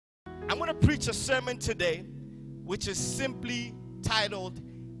I'm going to preach a sermon today which is simply titled,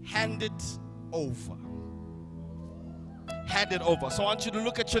 Hand It Over. Hand it over. So I want you to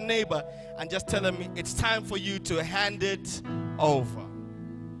look at your neighbor and just tell them it's time for you to hand it over.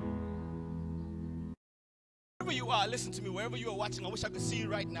 Wherever you are, listen to me, wherever you are watching, I wish I could see you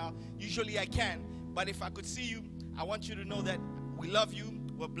right now. Usually I can, but if I could see you, I want you to know that we love you,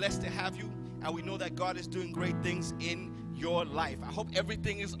 we're blessed to have you, and we know that God is doing great things in your life. I hope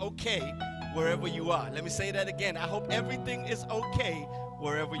everything is okay wherever you are. Let me say that again. I hope everything is okay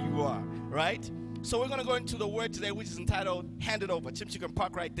wherever you are, right? So we're going to go into the word today, which is entitled, Hand It Over. Chimps, you can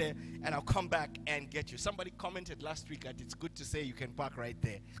park right there, and I'll come back and get you. Somebody commented last week that it's good to say you can park right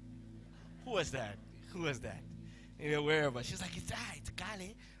there. Who was that? Who was that? You know, wherever. She's like, it's Kale,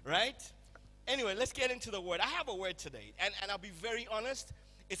 right? Anyway, let's get into the word. I have a word today, and I'll be very honest,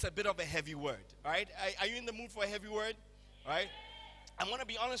 it's a bit of a heavy word, right? Are you in the mood for a heavy word, right? I'm going to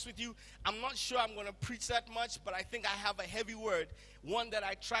be honest with you. I'm not sure I'm going to preach that much, but I think I have a heavy word, one that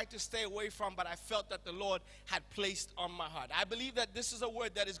I tried to stay away from, but I felt that the Lord had placed on my heart. I believe that this is a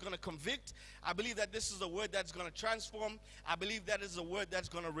word that is going to convict. I believe that this is a word that's going to transform. I believe that is a word that's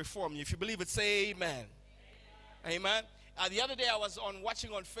going to reform you. If you believe it, say amen. Amen. The other day I was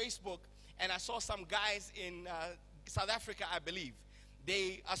watching on Facebook, and I saw some guys in South Africa, I believe.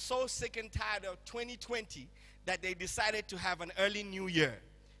 They are so sick and tired of 2020 that they decided to have an early new year,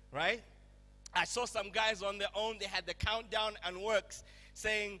 right? I saw some guys on their own. They had the countdown and works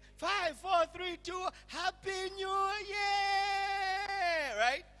saying 5, 4, 3, 2, Happy New Year,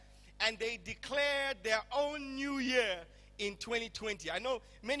 right? And they declared their own new year in 2020. I know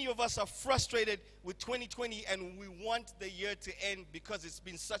many of us are frustrated with 2020 and we want the year to end because it's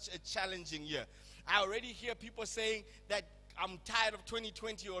been such a challenging year. I already hear people saying that I'm tired of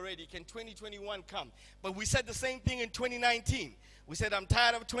 2020 already. Can 2021 come? But we said the same thing in 2019. We said, I'm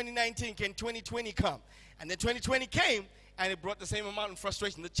tired of 2019. Can 2020 come? And then 2020 came, and it brought the same amount of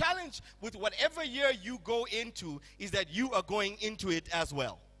frustration. The challenge with whatever year you go into is that you are going into it as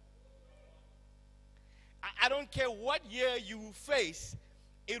well. I don't care what year you face,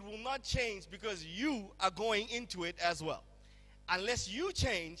 it will not change because you are going into it as well. Unless you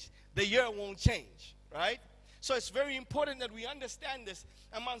change, the year won't change, right? So it's very important that we understand this.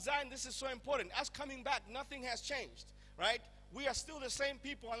 And Mount Zion, this is so important. Us coming back, nothing has changed, right? We are still the same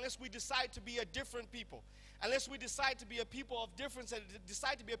people unless we decide to be a different people. Unless we decide to be a people of difference and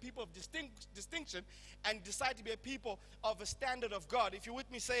decide to be a people of distinction and decide to be a people of a standard of God. If you're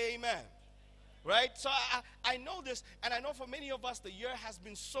with me, say amen. Right? So I know this, and I know for many of us the year has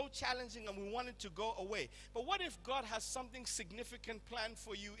been so challenging and we want it to go away. But what if God has something significant planned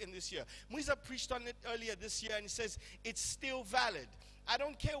for you in this year? Musa preached on it earlier this year, and he says it's still valid. I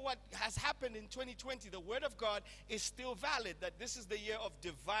don't care what has happened in 2020. The word of God is still valid, that this is the year of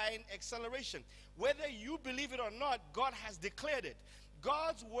divine acceleration. Whether you believe it or not, God has declared it.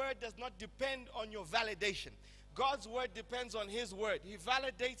 God's word does not depend on your validation. God's word depends on his word. He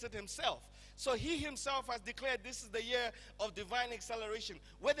validates it himself. So he himself has declared this is the year of divine acceleration.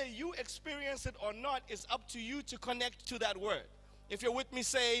 Whether you experience it or not is up to you to connect to that word. If you're with me,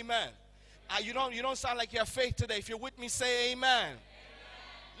 say amen. You don't sound like you have faith today. If you're with me, say amen.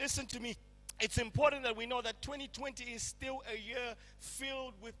 Listen to me. It's important that we know that 2020 is still a year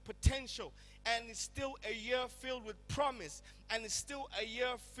filled with potential, and it's still a year filled with promise, and it's still a year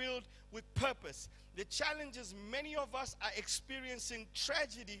filled with purpose. The challenge is many of us are experiencing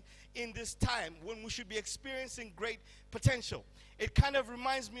tragedy in this time when we should be experiencing great potential. It kind of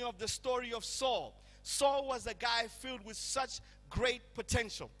reminds me of the story of Saul. Saul was a guy filled with such great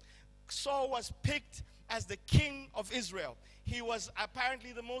potential. Saul was picked as the king of Israel. He was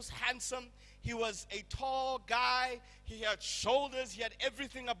apparently the most handsome. He was a tall guy. He had shoulders. He had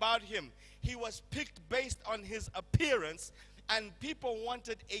everything about him. He was picked based on his appearance, and people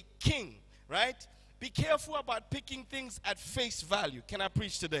wanted a king, right? Be careful about picking things at face value. Can I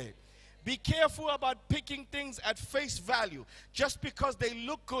preach today? Be careful about picking things at face value. Just because they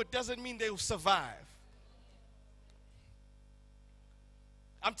look good doesn't mean they will survive.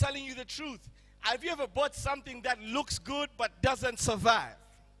 I'm telling you the truth. Have you ever bought something that looks good but doesn't survive?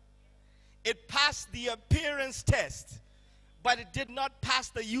 It passed the appearance test, but it did not pass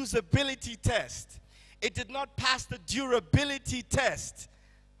the usability test. It did not pass the durability test.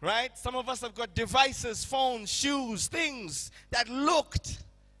 Right? Some of us have got devices, phones, shoes, things that looked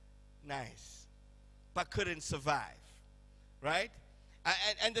nice but couldn't survive. Right?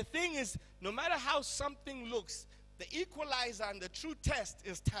 And the thing is, no matter how something looks, the equalizer and the true test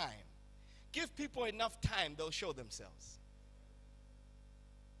is time. Give people enough time, they'll show themselves.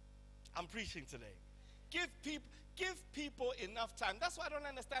 I'm preaching today. Give give people enough time. That's why I don't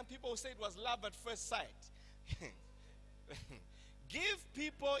understand people who say it was love at first sight. Give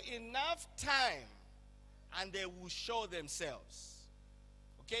people enough time and they will show themselves.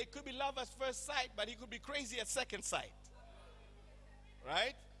 Okay, it could be love at first sight, but he could be crazy at second sight.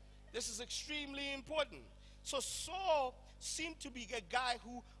 Right? This is extremely important. So Saul seemed to be a guy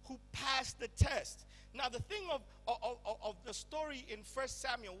who passed the test. Now the thing of the story in 1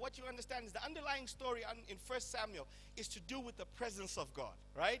 Samuel, what you understand is the underlying story in 1 Samuel is to do with the presence of God,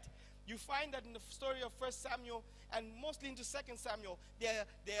 right? You find that in the story of 1 Samuel and mostly into 2 Samuel, there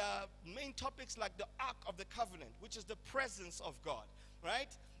are main topics like the Ark of the Covenant, which is the presence of God, right?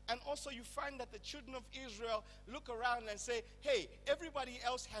 And also you find that the children of Israel look around and say, hey, everybody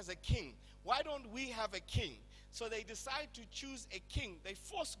else has a king. Why don't we have a king? So they decide to choose a king. They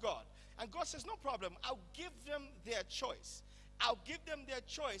force God. And God says, no problem. I'll give them their choice. I'll give them their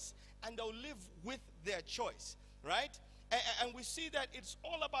choice and they'll live with their choice, right? And we see that it's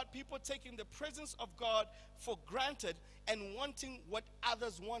all about people taking the presence of God for granted and wanting what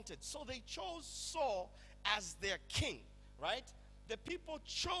others wanted. So they chose Saul as their king, right? The people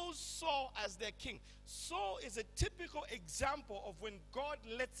chose Saul as their king. Saul is a typical example of when God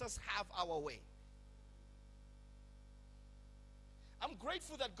lets us have our way. I'm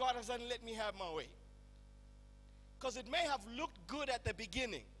grateful that God hasn't let me have my way, because it may have looked good at the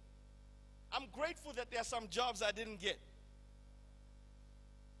beginning. I'm grateful that there are some jobs I didn't get,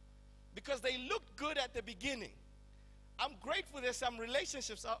 because they looked good at the beginning. I'm grateful there's some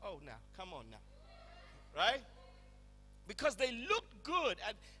relationships. Oh, now, come on now. Right? Because they looked good.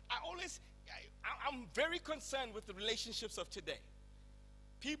 And I'm very concerned with the relationships of today.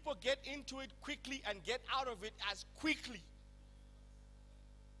 People get into it quickly and get out of it as quickly.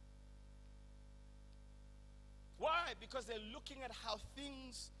 Why? Because they're looking at how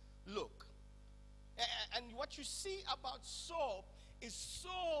things look. And what you see about Saul is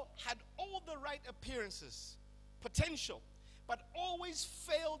Saul had all the right appearances, potential, but always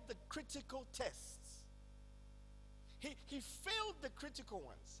failed the critical tests. He failed the critical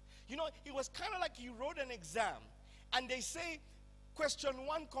ones. You know, it was kind of like you wrote an exam and they say question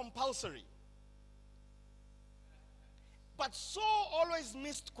 1 compulsory. But Saul always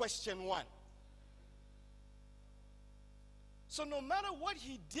missed question 1. So no matter what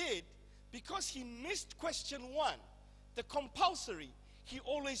he did, because he missed question 1, the compulsory, he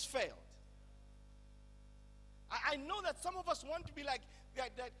always failed. I know that some of us want to be like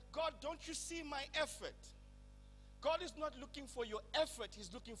that, God, don't you see my effort? God is not looking for your effort,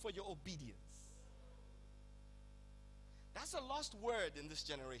 he's looking for your obedience. That's a lost word in this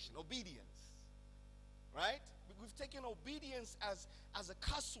generation, obedience. Right? We've taken obedience as a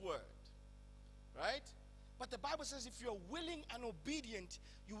cuss word. Right? But the Bible says if you're willing and obedient,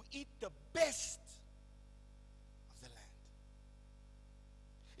 you eat the best of the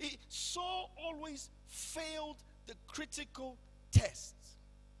land. Saul always failed the critical tests.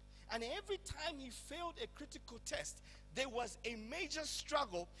 And every time he failed a critical test, there was a major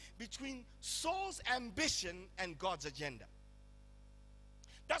struggle between Saul's ambition and God's agenda.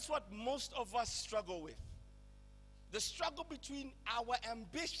 That's what most of us struggle with. The struggle between our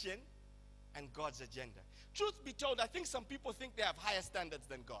ambition and God's agenda. Truth be told, I think some people think they have higher standards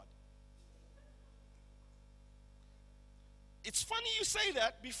than God. It's funny you say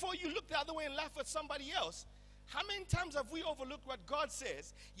that before you look the other way and laugh at somebody else. How many times have we overlooked what God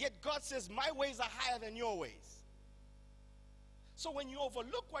says, yet God says, my ways are higher than your ways? So when you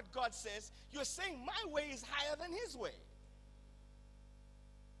overlook what God says, you're saying my way is higher than his way.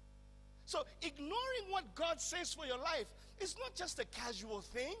 So ignoring what God says for your life is not just a casual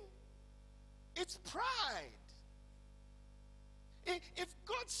thing. It's pride. If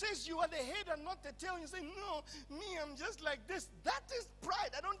God says you are the head and not the tail, you say, no, me, I'm just like this. That is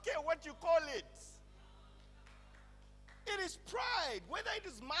pride. I don't care what you call it. It is pride. Whether it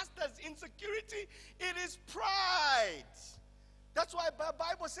is master's insecurity, it is pride. That's why the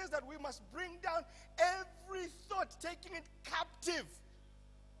Bible says that we must bring down every thought, taking it captive.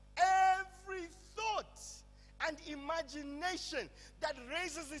 Every thought and imagination that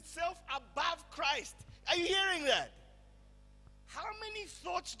raises itself above Christ. Are you hearing that? How many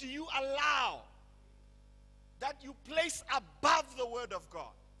thoughts do you allow that you place above the word of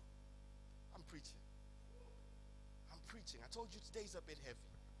God? I'm preaching. I told you today's a bit heavy.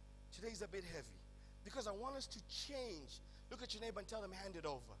 Today's a bit heavy. Because I want us to change. Look at your neighbor and tell them, hand it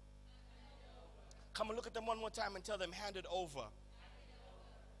over. Come and look at them one more time and tell them, hand it over.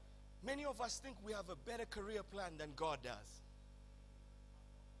 Many of us think we have a better career plan than God does.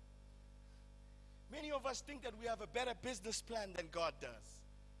 Many of us think that we have a better business plan than God does.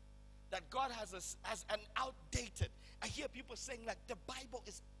 that God has an outdated. I hear people saying like the Bible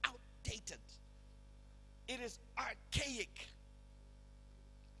is outdated. It is archaic.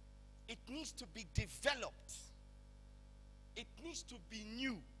 It needs to be developed. It needs to be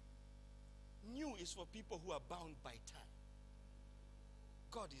new. New is for people who are bound by time.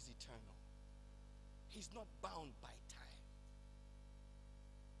 God is eternal. He's not bound by time.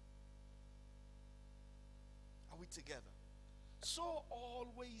 Are we together? Saul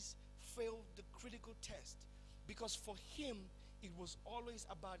always failed the critical test because for him it was always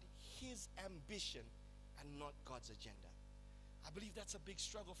about his ambition and not God's agenda. I believe that's a big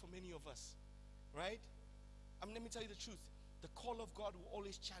struggle for many of us, right? Let me tell you the truth. The call of God will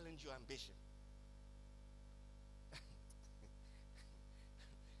always challenge your ambition.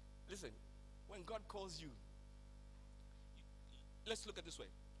 Listen, when God calls you, let's look at it this way.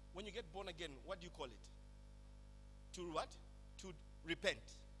 When you get born again, what do you call it? To what? To repent.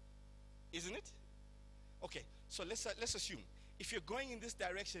 Isn't it? Okay, so let's assume if you're going in this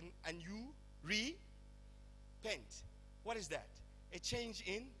direction and you repent, what is that? A change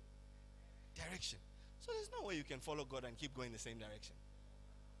in direction. So there's no way you can follow God and keep going the same direction.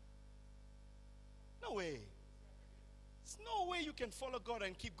 No way. There's no way you can follow God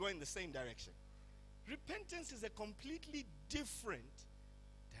and keep going the same direction. Repentance is a completely different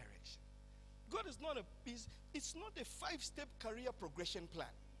direction. God is not it's not a 5-step career progression plan.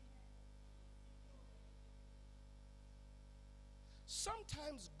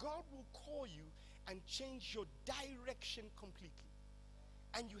 Sometimes God will call you and change your direction completely.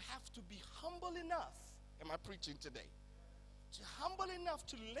 And you have to be humble enough, am I preaching today? Humble enough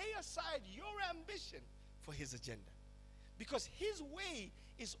to lay aside your ambition for his agenda. Because his way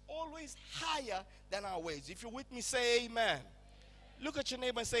is always higher than our ways. If you're with me, say amen. Look at your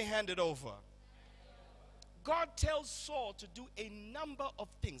neighbor and say, hand it over. God tells Saul to do a number of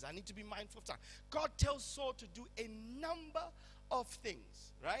things. I need to be mindful of time. God tells Saul to do a number of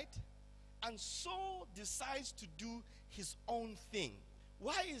things, right? And Saul decides to do his own thing.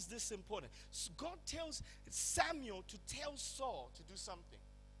 Why is this important? God tells Samuel to tell Saul to do something,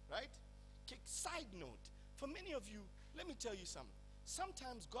 right? Side note, for many of you, let me tell you something.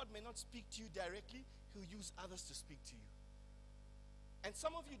 Sometimes God may not speak to you directly. He'll use others to speak to you. And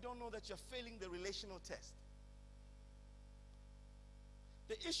some of you don't know that you're failing the relational test.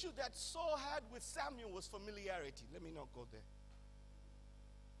 The issue that Saul had with Samuel was familiarity. Let me not go there.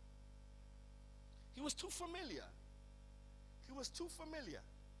 He was too familiar. He was too familiar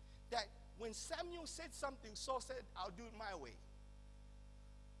that when Samuel said something, Saul said, I'll do it my way.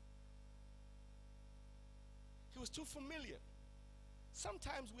 He was too familiar.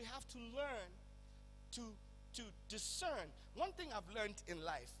 Sometimes we have to learn to discern. One thing I've learned in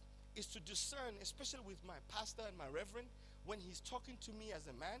life is to discern, especially with my pastor and my reverend, when he's talking to me as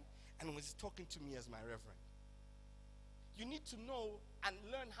a man and when he's talking to me as my reverend. You need to know and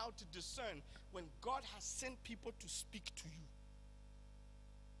learn how to discern when God has sent people to speak to you.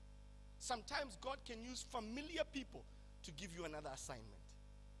 Sometimes God can use familiar people to give you another assignment.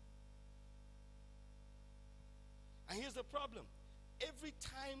 And here's the problem. Every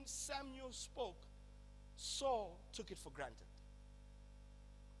time Samuel spoke, Saul took it for granted.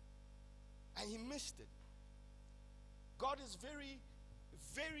 And he missed it. God is very,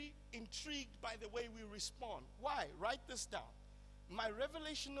 very intrigued by the way we respond. Why? Write this down. My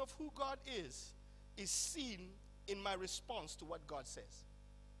revelation of who God is seen in my response to what God says.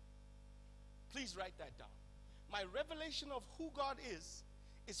 Please write that down. My revelation of who God is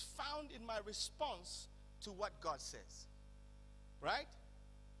found in my response to what God says. Right?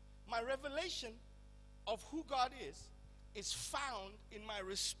 My revelation of who God is found in my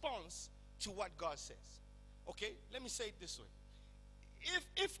response to what God says. Okay? Let me say it this way.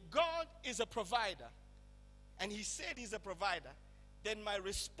 If God is a provider, and he said he's a provider, then my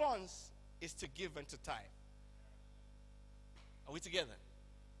response is to give and to tithe. Are we together?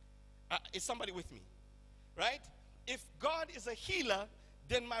 Is somebody with me? Right? If God is a healer,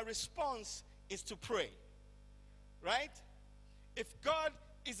 then my response is to pray. Right? If God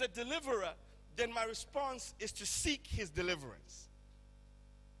is a deliverer, then my response is to seek his deliverance.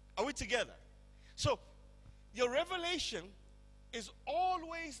 Are we together? So, your revelation is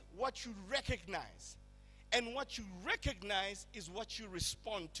always what you recognize. And what you recognize is what you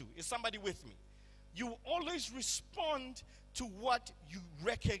respond to. Is somebody with me? You always respond to what you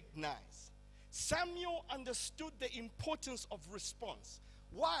recognize. Samuel understood the importance of response.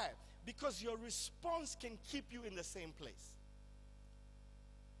 Why? Because your response can keep you in the same place.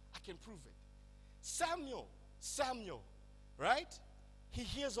 I can prove it. Samuel, right? He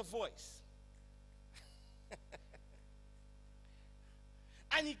hears a voice.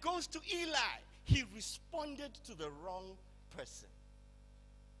 And he goes to Eli. He responded to the wrong person.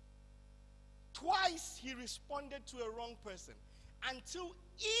 Twice he responded to a wrong person. Until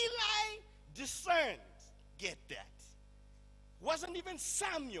Eli discerned. Get that. Wasn't even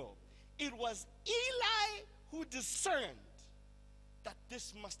Samuel. It was Eli who discerned that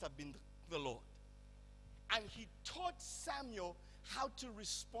this must have been the Lord. And he taught Samuel how to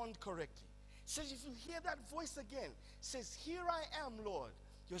respond correctly. Says, if you hear that voice again, says, here I am, Lord,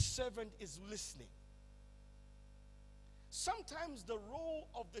 your servant is listening. Sometimes the role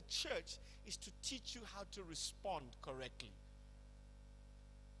of the church is to teach you how to respond correctly.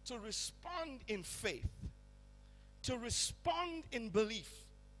 To respond in faith. To respond in belief.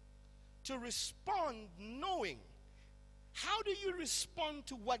 To respond knowing. How do you respond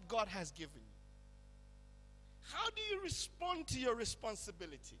to what God has given you? How do you respond to your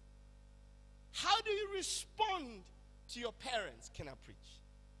responsibility? How do you respond to your parents? Can I preach?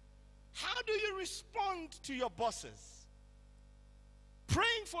 How do you respond to your bosses?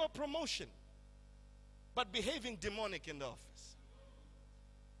 Praying for a promotion, but behaving demonic in the office.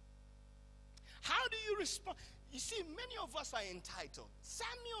 How do you respond? You see, many of us are entitled.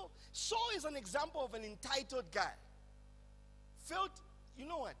 Saul is an example of an entitled guy. Felt, you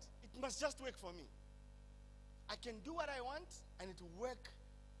know what? It must just work for me. I can do what I want, and it will work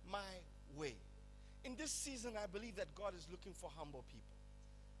my way. In this season, I believe that God is looking for humble people.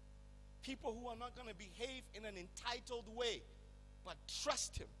 People who are not going to behave in an entitled way, but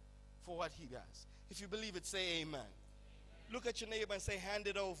trust him for what he does. If you believe it, say amen. Amen. Look at your neighbor and say, hand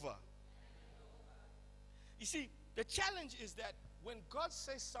it over. You see, the challenge is that when God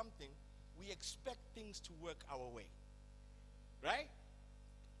says something, we expect things to work our way. Right?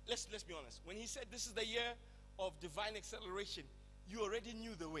 Let's be honest. When he said this is the year of divine acceleration, you already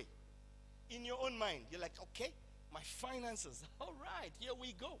knew the way. In your own mind, you're like, okay, my finances, all right, here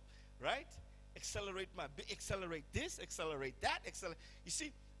we go. Right? Accelerate this, accelerate that, accelerate. You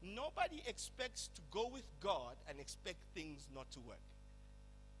see, nobody expects to go with God and expect things not to work.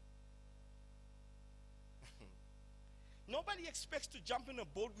 Nobody expects to jump in a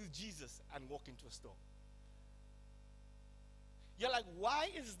boat with Jesus and walk into a storm. You're like, why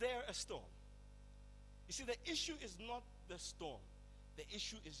is there a storm? You see, the issue is not the storm. The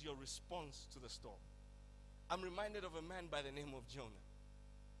issue is your response to the storm. I'm reminded of a man by the name of Jonah.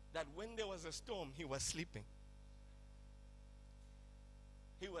 That when there was a storm, he was sleeping.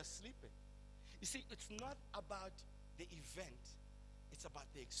 He was sleeping. You see, it's not about the event. It's about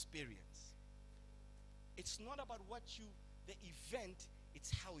the experience. It's not about the event,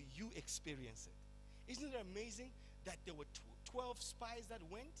 it's how you experience it. Isn't it amazing that there were 12 spies that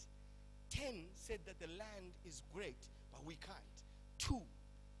went? 10 said that the land is great, but we can't. 2,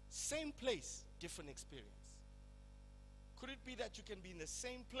 same place, different experience. Could it be that you can be in the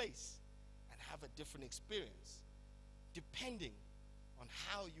same place and have a different experience depending on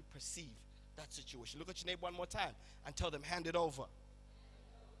how you perceive that situation? Look at your neighbor one more time and tell them, hand it over.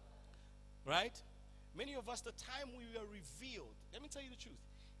 Right? Many of us, the time we were revealed, let me tell you the truth,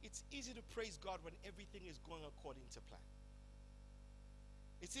 it's easy to praise God when everything is going according to plan.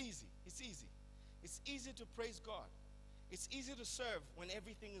 It's easy. It's easy. It's easy to praise God. It's easy to serve when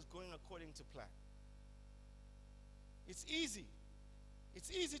everything is going according to plan. It's easy.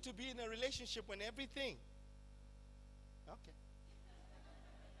 It's easy to be in a relationship when everything. Okay.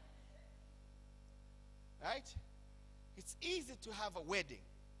 Right? It's easy to have a wedding.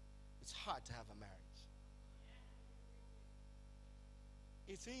 It's hard to have a marriage.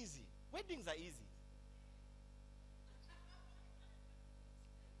 It's easy. Weddings are easy.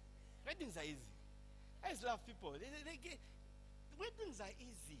 Weddings are easy. I just love people. Weddings are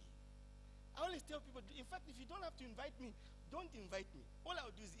easy. I always tell people, in fact, if you don't have to invite me, don't invite me. All I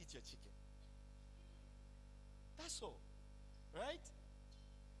will do is eat your chicken. That's all. Right?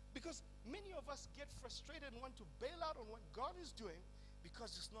 Because many of us get frustrated and want to bail out on what God is doing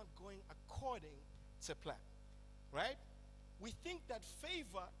because it's not going according to plan. Right? We think that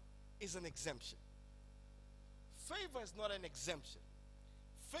favor is an exemption. Favor is not an exemption.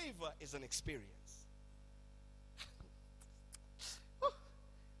 Favor is an experience.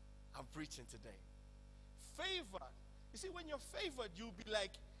 I'm preaching today. Favor. You see, when you're favored, you'll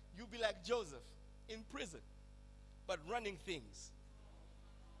be like Joseph in prison, but running things.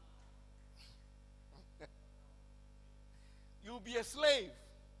 You'll be a slave,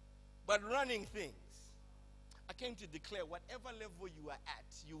 but running things. I came to declare whatever level you are at,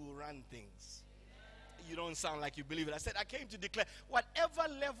 you will run things. You don't sound like you believe it. I said, I came to declare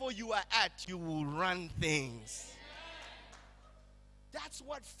whatever level you are at, you will run things. That's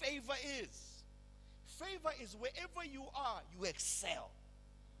what favor is. Favor is wherever you are, you excel.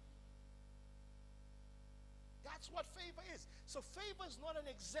 That's what favor is. So favor is not an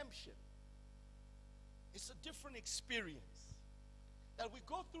exemption. It's a different experience. That we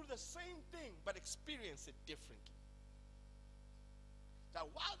go through the same thing, but experience it differently. That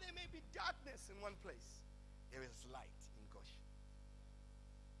while there may be darkness in one place, there is light in Goshen.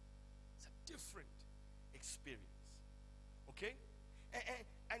 It's a different experience. Okay?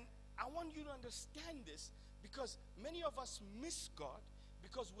 And I want you to understand this, because many of us miss God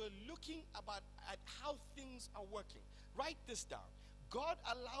because we're looking at how things are working. Write this down. God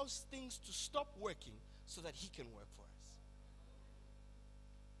allows things to stop working so that he can work for us.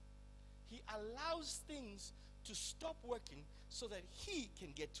 He allows things to stop working so that he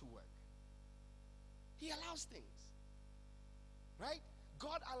can get to work. He allows things. Right?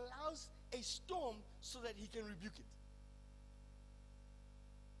 God allows a storm so that he can rebuke it.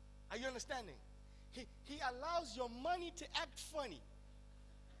 Are you understanding? He allows your money to act funny.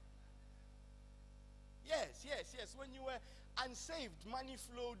 Yes. When you were unsaved, money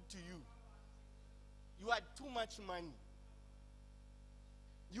flowed to you. You had too much money.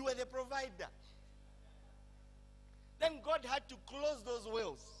 You were the provider. Then God had to close those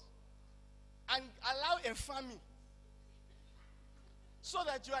wells and allow a famine so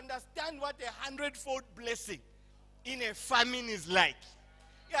that you understand what a 100-fold blessing in a famine is like.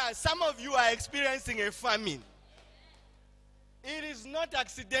 Yeah, some of you are experiencing a famine. It is not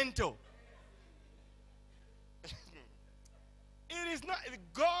accidental. It is not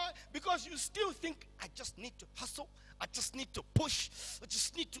God, because you still think, I just need to hustle, I just need to push, I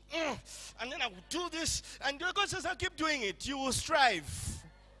just need to, and then I will do this. And God says, I'll keep doing it. You will strive.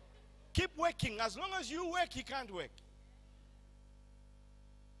 Keep working. As long as you work, he can't work.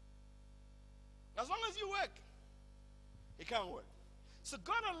 As long as you work, he can't work. So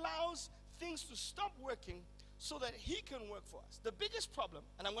God allows things to stop working so that he can work for us. The biggest problem,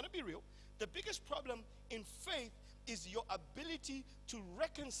 and I'm going to be real, the biggest problem in faith is your ability to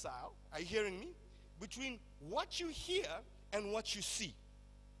reconcile, are you hearing me, between what you hear and what you see.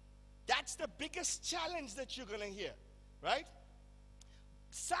 That's the biggest challenge that you're going to hear, right?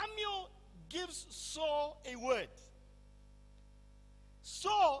 Samuel gives Saul a word.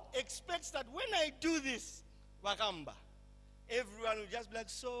 Saul expects that when I do this, Wakamba, everyone will just be like,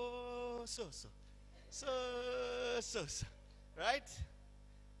 so, right?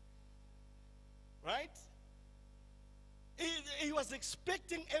 Right? He was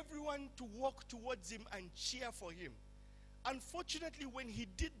expecting everyone to walk towards him and cheer for him. Unfortunately, when he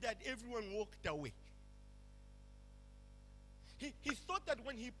did that, everyone walked away. He thought that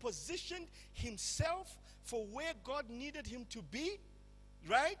when he positioned himself for where God needed him to be,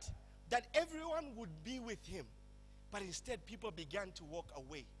 right, that everyone would be with him. But instead, people began to walk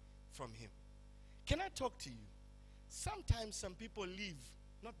away from him. Can I talk to you? Sometimes some people leave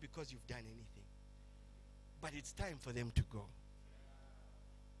not because you've done anything, but it's time for them to go.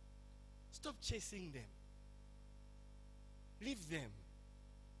 Stop chasing them. Leave them.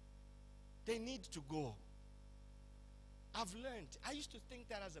 They need to go. I've learned. I used to think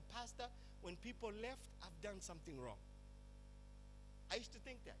that as a pastor, when people left, I've done something wrong. I used to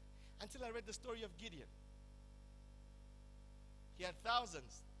think that until I read the story of Gideon. He had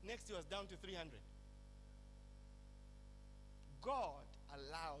thousands. Next he was down to 300. God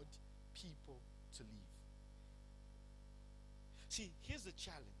allowed people to leave. See, here's the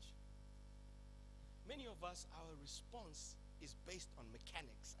challenge. Many of us, our response is based on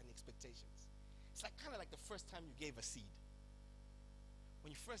mechanics and expectations. It's like kind of like the first time you gave a seed.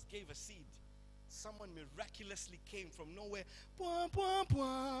 When you first gave a seed, someone miraculously came from nowhere,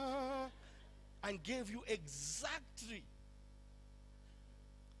 and gave you exactly.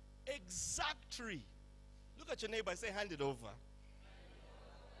 Look at your neighbor and say, hand it over.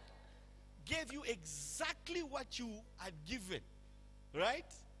 Gave you exactly what you had given, right?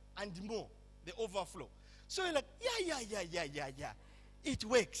 And more, the overflow. So you're like, yeah. It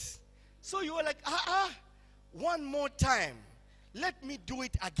works. So you were like, one more time. Let me do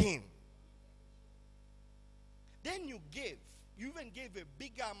it again. Then you gave. You even gave a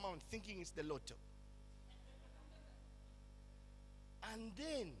bigger amount thinking it's the lotto. And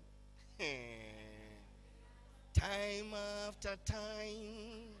then, time after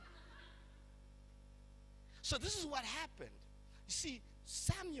time. So this is what happened. You see,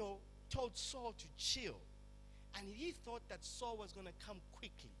 Samuel told Saul to chill. And he thought that Saul was going to come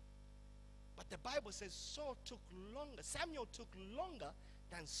quickly. But the Bible says Samuel took longer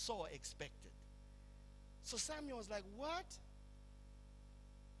than Saul expected. So Samuel was like, what?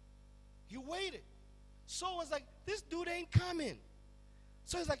 He waited. Saul was like, this dude ain't coming.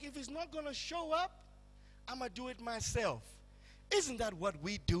 So he's like, if he's not going to show up, I'm going to do it myself. Isn't that what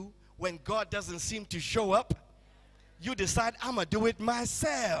we do when God doesn't seem to show up? you decide, I'm going to do it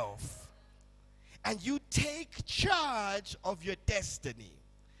myself. And you take charge of your destiny.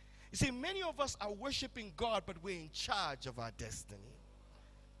 You see, many of us are worshiping God, but we're in charge of our destiny.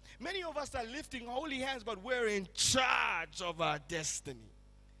 Many of us are lifting holy hands, but we're in charge of our destiny.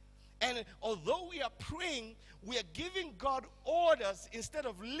 And although we are praying, we are giving God orders instead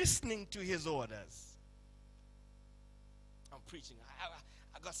of listening to his orders. I'm preaching.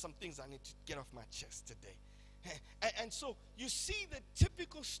 I got some things I need to get off my chest today. And so you see the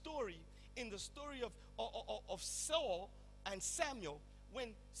typical story in the story of Saul and Samuel. When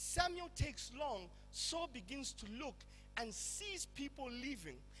Samuel takes long, Saul begins to look and sees people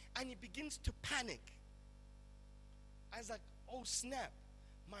leaving, and he begins to panic. I was like, oh snap,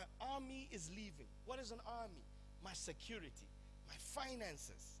 my army is leaving. What is an army? My security, my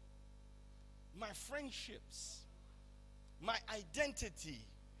finances, my friendships, my identity,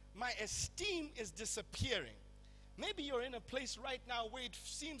 my esteem is disappearing. Maybe you're in a place right now where it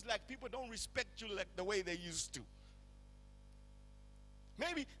seems like people don't respect you like the way they used to.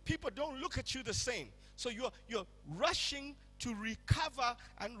 Maybe people don't look at you the same. So you're rushing to recover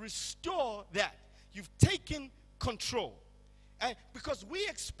and restore that. You've taken control. And because we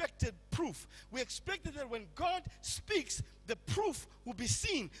expected proof. We expected that when God speaks, the proof will be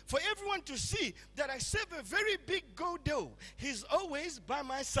seen. For everyone to see that I serve a very big Godot. He's always by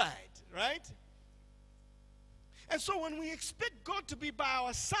my side, right? And so when we expect God to be by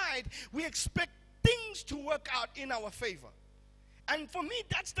our side, we expect things to work out in our favor. And for me,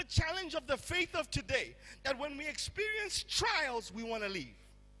 that's the challenge of the faith of today. That when we experience trials, we want to leave.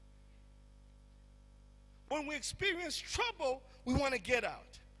 When we experience trouble, we want to get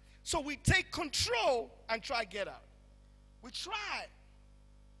out. So we take control and try to get out. We try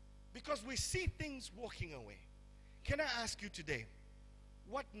because we see things walking away. Can I ask you today,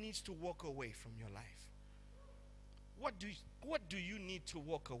 what needs to walk away from your life? What do you need to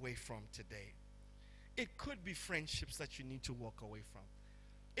walk away from today? It could be friendships that you need to walk away from.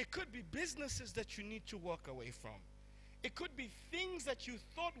 It could be businesses that you need to walk away from. It could be things that you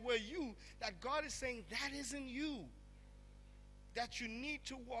thought were you that God is saying that isn't you, that you need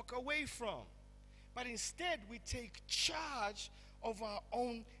to walk away from. But instead we take charge of our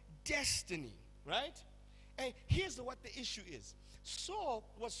own destiny, right? And here's what the issue is. Saul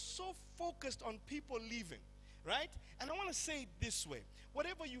was so focused on people leaving, right? And I want to say it this way.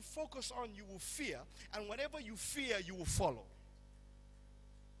 Whatever you focus on, you will fear. And whatever you fear, you will follow.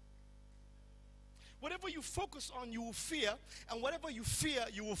 Whatever you focus on, you will fear. And whatever you fear,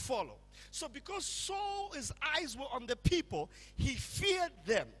 you will follow. So because Saul's eyes were on the people, he feared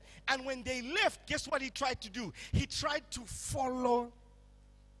them. And when they left, guess what he tried to do? He tried to follow.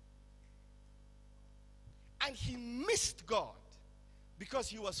 And he missed God because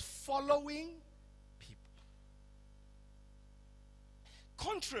he was following people.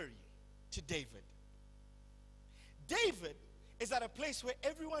 Contrary to David. David is at a place where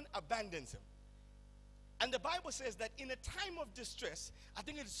everyone abandons him. And the Bible says that in a time of distress, I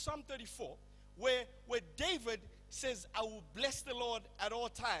think it's Psalm 34, where David says, I will bless the Lord at all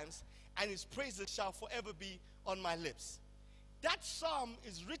times, and his praises shall forever be on my lips. That psalm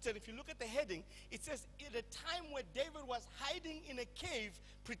is written, if you look at the heading, it says, at a time where David was hiding in a cave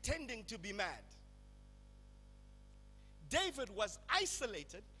pretending to be mad. David was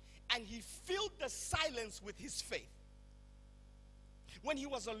isolated, and he filled the silence with his faith. When he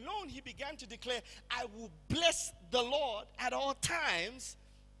was alone, he began to declare, I will bless the Lord at all times.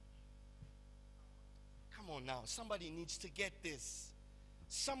 Come on now, somebody needs to get this.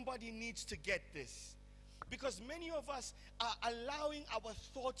 Somebody needs to get this. Because many of us are allowing our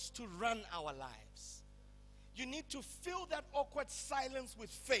thoughts to run our lives. You need to fill that awkward silence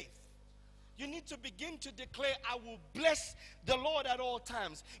with faith. You need to begin to declare, I will bless the Lord at all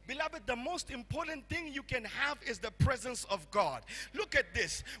times. Beloved, the most important thing you can have is the presence of God. Look at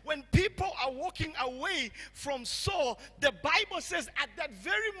this. When people are walking away from Saul, the Bible says at that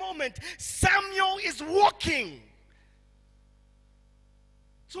very moment, Samuel is walking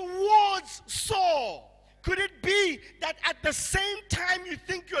towards Saul. Could it be that at the same time you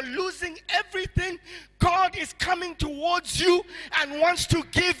think you're losing everything, God is coming towards you and wants to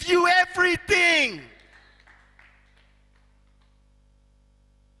give you everything?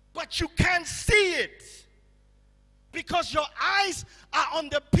 But you can't see it because your eyes are on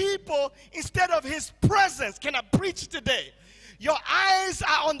the people instead of his presence. Can I preach today? Your eyes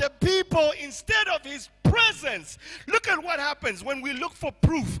are on the people instead of his presence. Look at what happens when we look for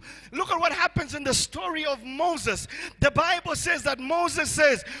proof. Look at what happens in the story of Moses. The Bible says that Moses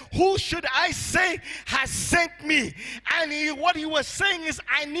says, who should I say has sent me? And what he was saying is,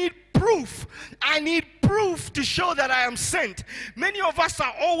 I need proof. I need proof to show that I am sent. Many of us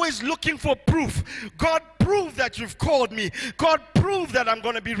are always looking for proof. God, prove that you've called me. God, prove that I'm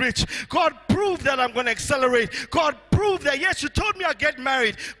going to be rich. God, prove that I'm going to accelerate. God, prove that, yes, you told me I'll get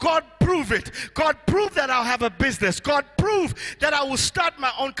married. God, prove it. God, prove that I'll have a business. God, prove that I will start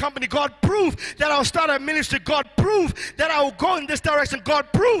my own company. God, prove that I'll start a ministry. God, prove that I will go in this direction.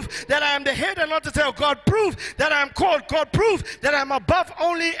 God, prove that I am the head and not the tail. God, prove that I am called. God, prove that I'm above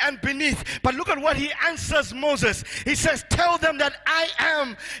only and beneath. But look at what he answers Moses. He says, tell them that I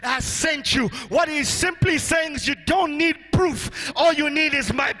am has sent you. What he's simply saying is, you don't need proof. All you need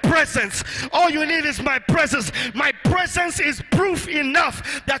is my presence. All you need is my presence. My presence is proof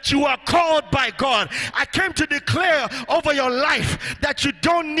enough that you are called by God. I came to declare over your life that you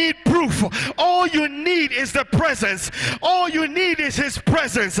don't need proof. All you need is the presence. All you need is his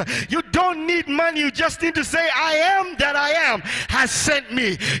presence. You don't need money. You just need to say, I am that I am has sent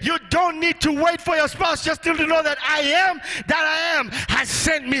me. You don't need to wait for your spouse. Just need to know that I am has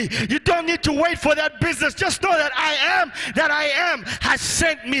sent me. You don't need to wait for that business. Just know that I am has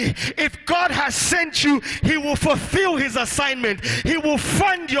sent me. If God has sent you, he will fulfill his assignment. He will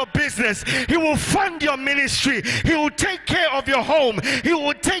fund your business. He will fund your ministry. He will take care of your home. He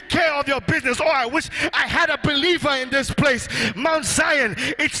will take care of your business. Oh, I wish I had a believer in this place. Mount Zion,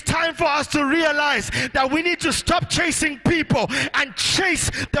 it's time for us to realize that we need to stop chasing people and chase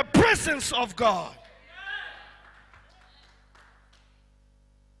the presence of God.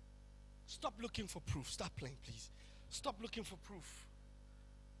 Stop looking for proof. Stop playing, please. Stop looking for proof.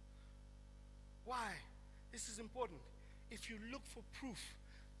 Why? This is important. If you look for proof,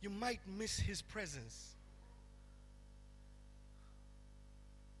 you might miss his presence.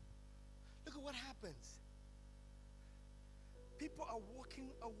 Look at what happens. People are walking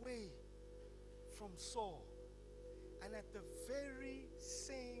away from Saul, and at the very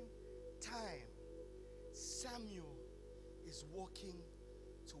same time, Samuel is walking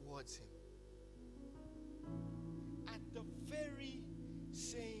towards him. At the very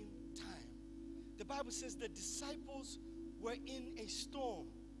same time. The Bible says the disciples were in a storm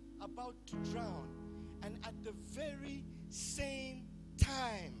about to drown, and at the very same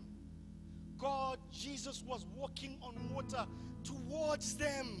time, Jesus was walking on water towards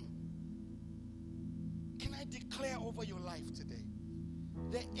them. Can I declare over your life today?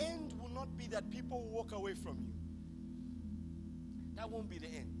 The end will not be that people walk away from you. That won't be the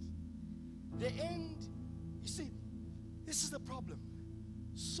end. The end, you see, this is the problem.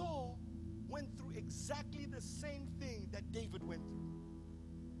 Saul went through exactly the same thing that David went through.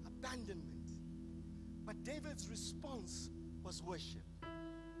 Abandonment. But David's response was worship.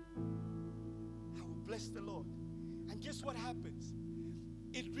 I will bless the Lord. And guess what happens?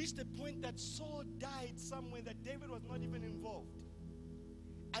 It reached a point that Saul died somewhere that David was not even involved.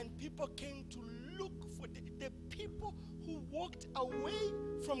 And people came to look for the people who walked away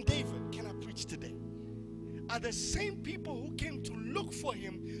from David. Can I preach today? Are the same people who came to look for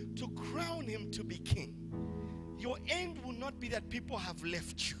him, to crown him to be king. Your end will not be that people have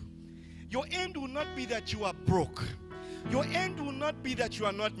left you. Your end will not be that you are broke. Your end will not be that you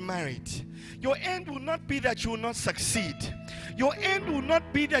are not married. Your end will not be that you will not succeed. Your end will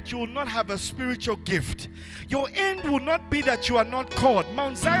not be that you will not have a spiritual gift. Your end will not be that you are not called.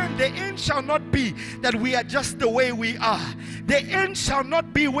 Mount Zion, the end shall not be that we are just the way we are. The end shall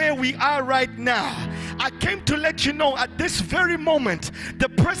not be where we are right now. I came to let you know at this very moment, the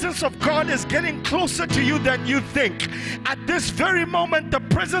presence of God is getting closer to you than you think. At this very moment, the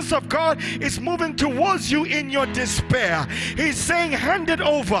presence of God is moving towards you in your despair. He's saying, hand it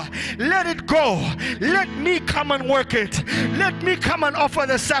over. Let it go. Let me come and work it. Let me come and offer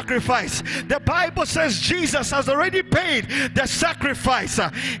the sacrifice. The Bible says Jesus has already paid the sacrifice.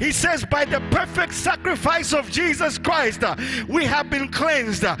 He says by the perfect sacrifice of Jesus Christ, we have been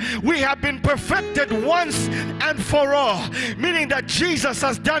cleansed. We have been perfected once and for all. Meaning that Jesus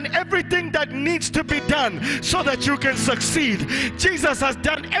has done everything that needs to be done so that you can succeed. Jesus has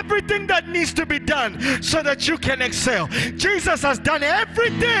done everything that needs to be done so that you can excel. Jesus has done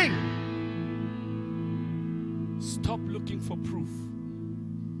everything. Stop looking for proof.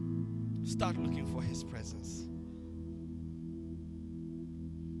 Start looking for his presence.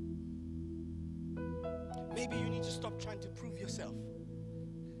 Maybe you need to stop trying to prove yourself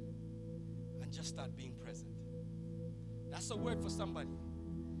and just start being present. That's a word for somebody.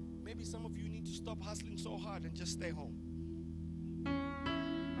 Maybe some of you need to stop hustling so hard and just stay home.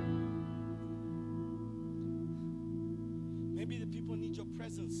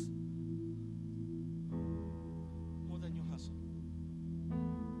 presence more than your hustle.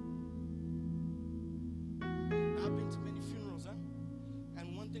 Now, I've been to many funerals, huh?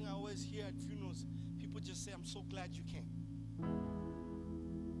 And one thing I always hear at funerals, people just say, I'm so glad you came.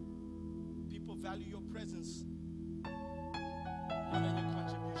 People value your presence more than your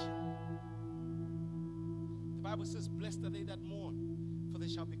contribution. The Bible says, blessed are they that mourn, for they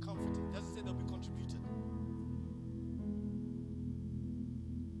shall be comforted. It doesn't say they'll be contributed.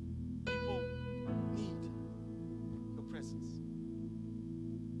 People need your presence.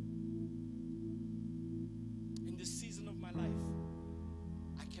 In this season of my life,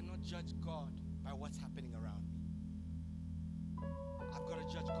 I cannot judge God by what's happening around me. I've got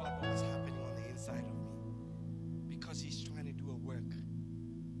to judge God by what's happening on the inside of me, because He's trying to do a work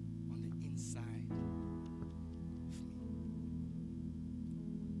on the inside of me.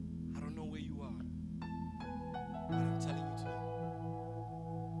 I don't know where you are, but I'm telling you today,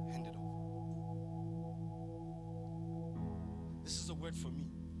 hand it over. This is a word for me.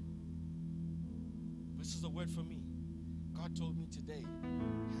 This is a word for me. God told me today,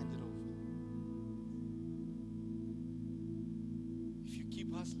 hand it over. If you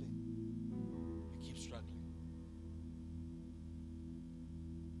keep hustling, you keep struggling.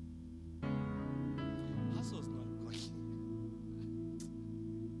 Hustle is not going.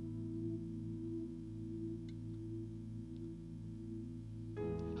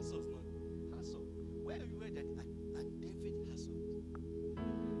 Hustle is not. Hustle. Where have you read that David hustled?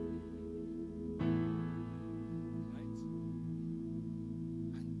 Right?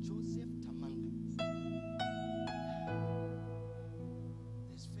 And Joseph Mpangwe.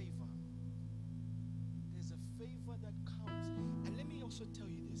 There's favor. There's a favor that comes. And let me also tell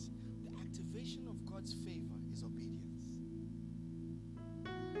you this. The activation of God's favor is obedience.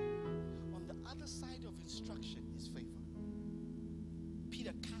 On the other side of instruction is favor.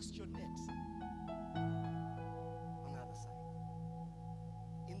 Peter, cast your nets on the other side.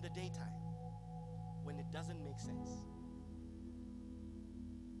 In the daytime, when it doesn't make sense.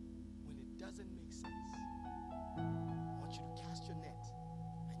 When it doesn't make sense, I want you to cast your net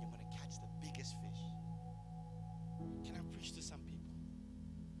and you're going to catch the biggest fish. Can I preach to some people?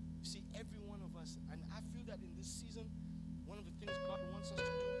 You see, every one of us, and I feel that in this season, one of the things God wants us to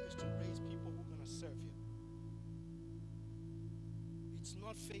do is to raise people who are going to serve Him. It's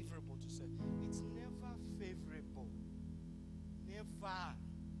not favorable to serve. It's never favorable. Never.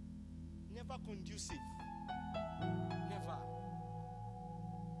 Never conducive. Never.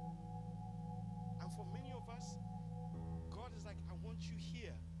 And for many of us, God is like, I want you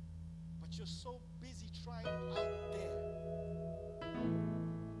here, but you're so busy trying out there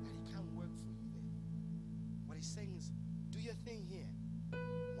that He can't work for you there. What He's saying is, do your thing here.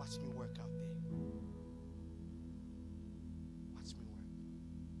 Watch me work out there. Watch me work.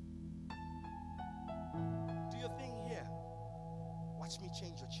 Do your thing here. Watch me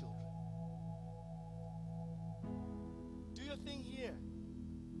change your children. Do your thing here.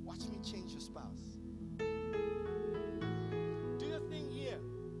 Watch me change your spouse. Do your thing here.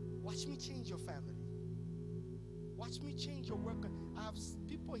 Watch me change your family. Watch me change your work. I have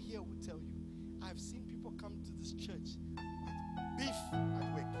people here who tell you, I've seen people come to this church with beef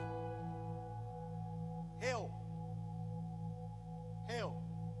at work. Hell. Hell.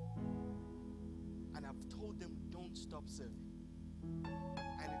 And I've told them, don't stop serving.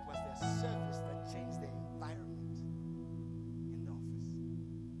 And it was their service that changed their environment in the office.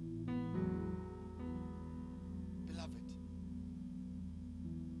 Beloved,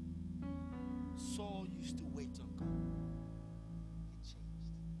 Saul used to wait on God. He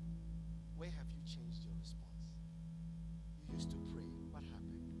changed. Where have you changed your response? You used to pray. What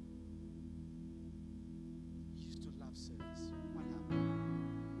happened? You used to love service. What happened?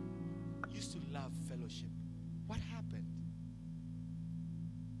 You used to love fellowship. What happened?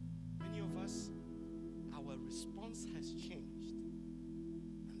 Many of us, our response has changed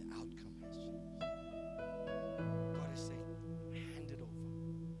and the outcome has changed. God is saying, hand it over.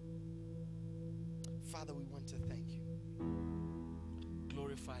 Father, we want to thank you.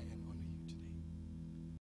 Glorify and